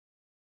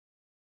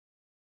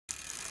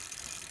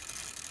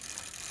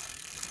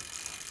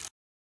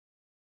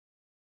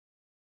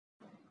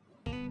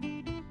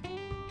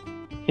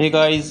Hey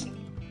guys,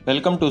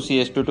 welcome to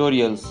CS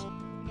Tutorials.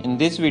 In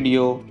this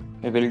video,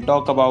 we will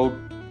talk about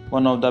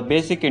one of the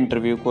basic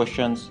interview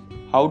questions,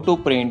 how to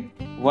print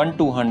 1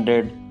 to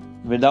 100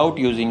 without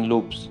using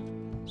loops.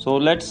 So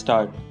let's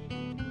start.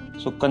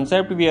 So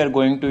concept we are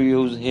going to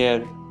use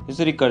here is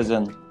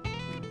recursion.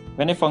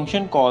 When a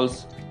function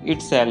calls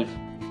itself,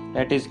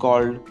 that is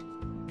called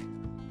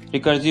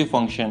recursive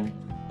function,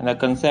 and the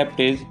concept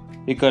is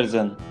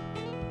recursion.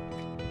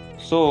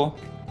 So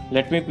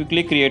let me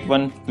quickly create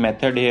one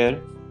method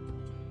here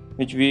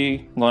which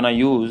we gonna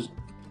use.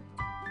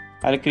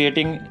 I'll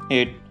creating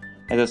it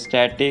as a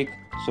static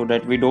so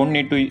that we don't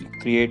need to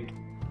create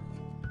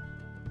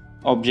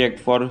object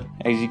for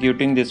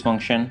executing this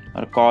function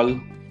or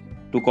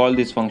call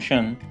this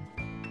function.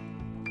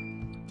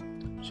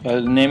 So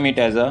I'll name it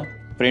as a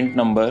print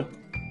number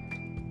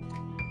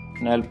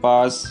and I'll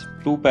pass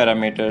two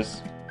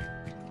parameters,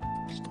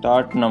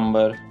 start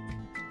number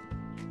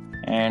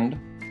and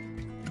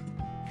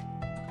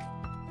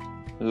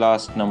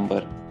last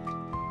number.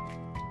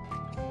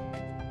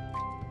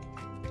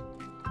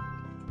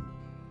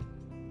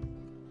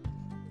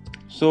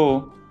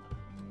 So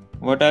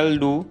what I'll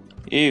do,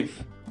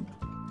 if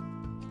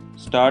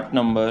start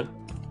number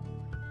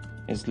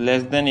is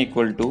less than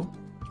equal to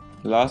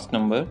last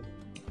number,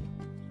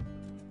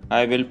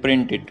 I will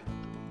print it.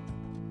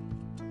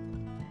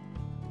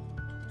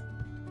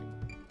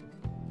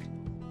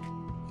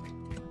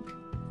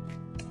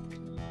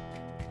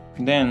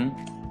 Then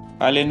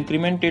I'll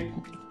increment it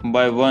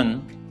by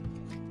 1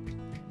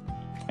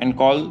 and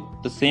call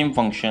the same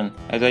function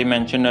as I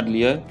mentioned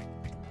earlier.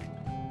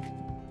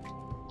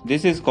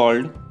 This is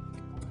called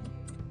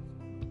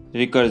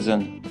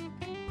recursion.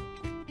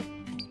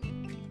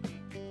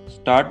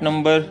 Start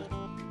number,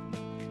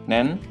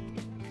 then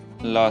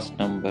last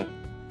number.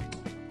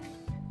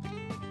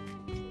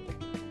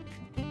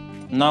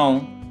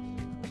 Now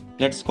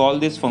let's call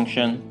this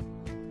function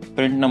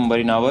print number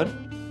in our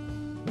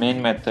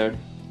main method.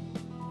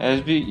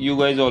 As you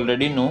guys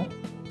already know,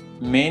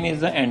 main is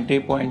the entry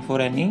point for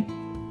any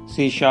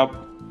C#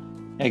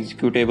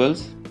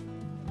 executables.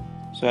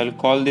 So I'll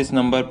call this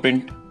number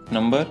print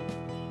number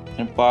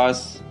and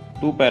pass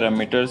two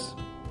parameters.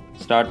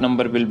 Start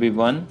number will be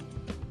 1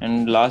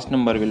 and last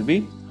number will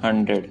be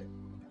 100.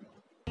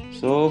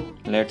 So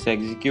let's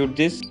execute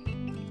this.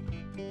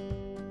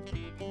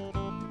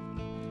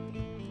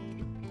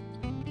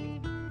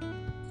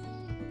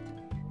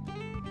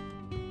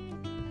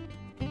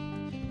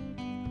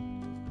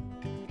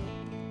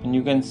 And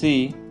you can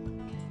see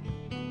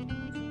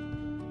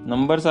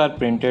numbers are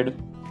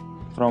printed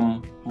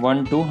from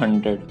 1 to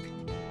 100.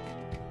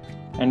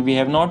 And we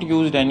have not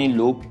used any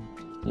loop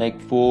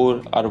like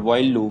for or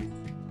while loop.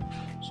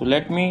 So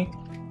let me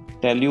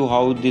tell you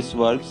how this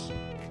works.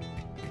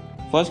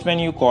 First, when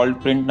you call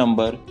print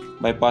number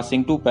by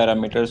passing two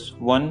parameters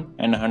 1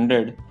 and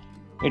 100,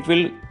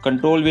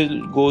 control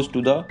will goes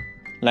to the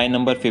line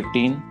number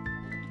 15,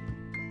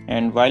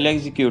 and while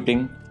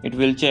executing it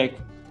will check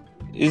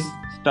is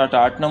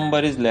start number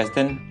is less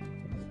than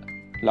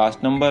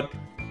last number,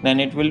 then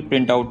it will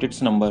print out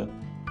its number.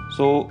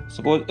 So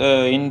suppose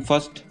in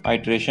first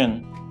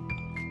iteration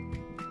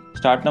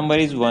start number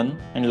is 1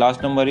 and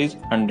last number is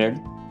 100,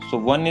 so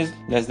 1 is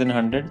less than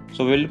 100,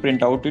 so we will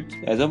print out it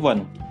as a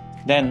 1.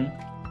 Then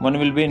 1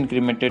 will be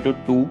incremented to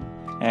 2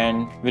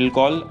 and we'll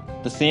call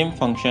the same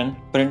function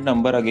print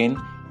number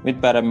again with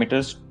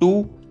parameters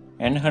 2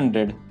 and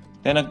 100.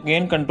 Then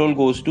again control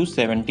goes to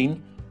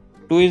 17.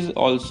 2 is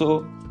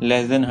also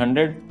less than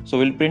 100, so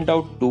we'll print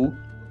out 2,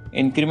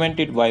 increment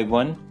it by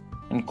 1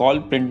 and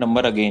call print number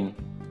again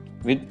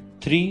with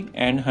 3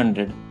 and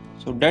 100.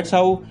 So that's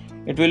how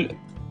it will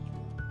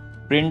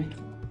print.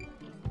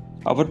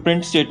 Our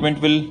print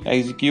statement will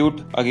execute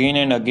again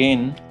and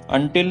again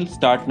until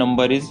start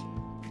number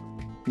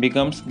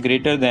becomes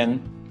greater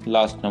than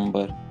last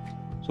number.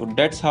 So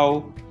that's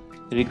how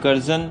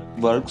recursion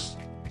works.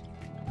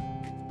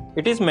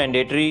 It is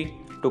mandatory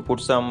to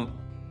put some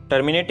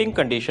terminating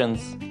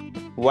conditions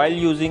while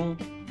using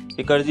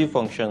recursive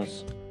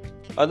functions.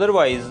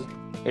 Otherwise,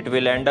 it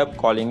will end up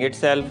calling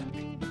itself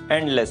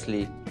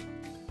endlessly.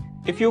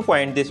 If you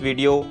find this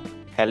video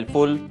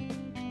helpful,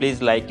 please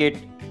like it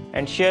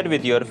and share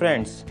with your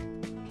friends.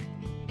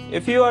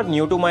 If you are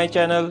new to my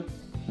channel,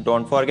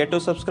 don't forget to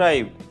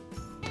subscribe.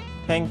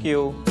 Thank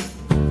you.